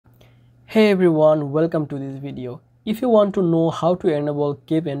Hey everyone, welcome to this video. If you want to know how to enable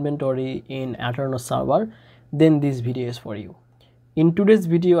keep inventory in Aternos server, then this video is for you. In today's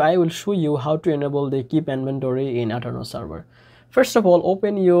video, I will show you how to enable the keep inventory in Aternos server. First of all,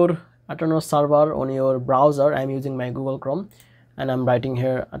 open your Aternos server on your browser. I'm using my Google Chrome and I'm writing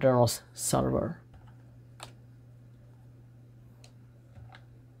here Aternos server.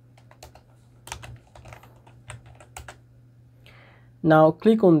 Now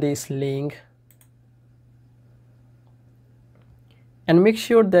click on this link and make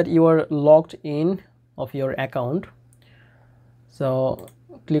sure that you are logged in of your account. So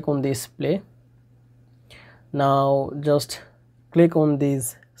click on display. Now just click on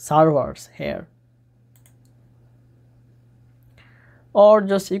these servers here, or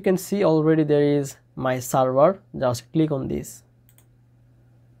just you can see already there is my server. Just click on this.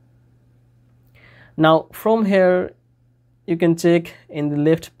 Now from here you can check in the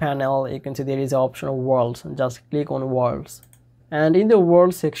left panel, you can see there is an option of worlds. Just click on worlds, and in the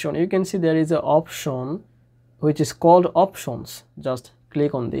world section you can see there is an option which is called options. Just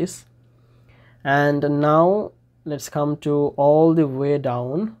click on this, and now let's come to all the way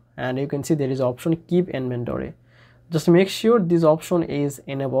down, and you can see there is option keep inventory. Just make sure this option is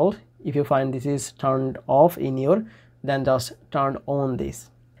enabled. If you find this is turned off in your, then just turn on this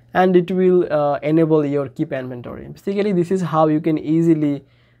and it will enable your keep inventory. Basically this is how you can easily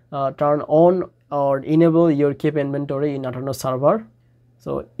turn on or enable your keep inventory in Aternos server.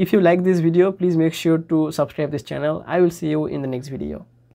 So if you like this video, please make sure to subscribe this channel. I will see you in the next video.